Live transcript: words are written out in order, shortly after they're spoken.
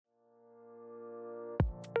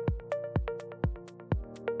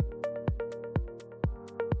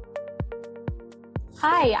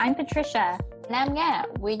Hi, I'm Patricia. And I'm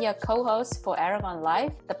Nga. We're your co-hosts for Aragon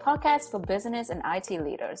Live, the podcast for business and IT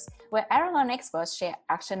leaders, where Aragon experts share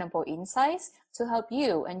actionable insights to help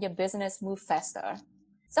you and your business move faster.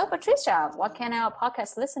 So Patricia, what can our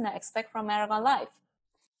podcast listener expect from Aragon Live?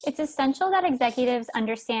 It's essential that executives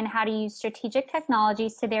understand how to use strategic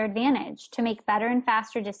technologies to their advantage to make better and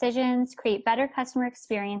faster decisions, create better customer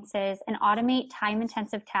experiences, and automate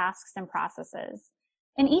time-intensive tasks and processes.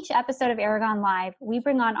 In each episode of Aragon Live, we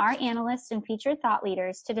bring on our analysts and featured thought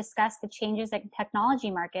leaders to discuss the changes in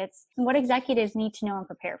technology markets and what executives need to know and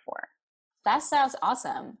prepare for. That sounds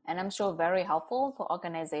awesome, and I'm sure very helpful for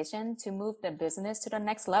organizations to move their business to the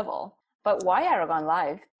next level. But why Aragon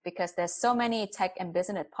Live? Because there's so many tech and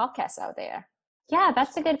business podcasts out there. Yeah,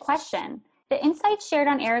 that's a good question. The insights shared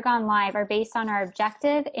on Aragon Live are based on our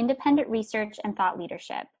objective, independent research and thought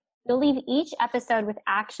leadership. You'll leave each episode with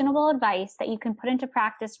actionable advice that you can put into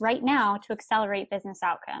practice right now to accelerate business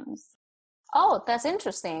outcomes. Oh, that's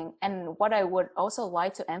interesting. And what I would also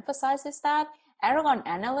like to emphasize is that Aragon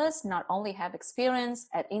analysts not only have experience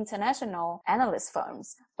at international analyst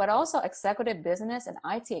firms, but also executive business and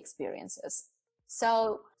IT experiences.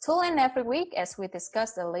 So tune in every week as we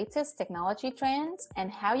discuss the latest technology trends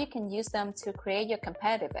and how you can use them to create your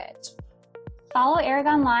competitive edge. Follow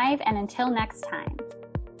Aragon Live, and until next time.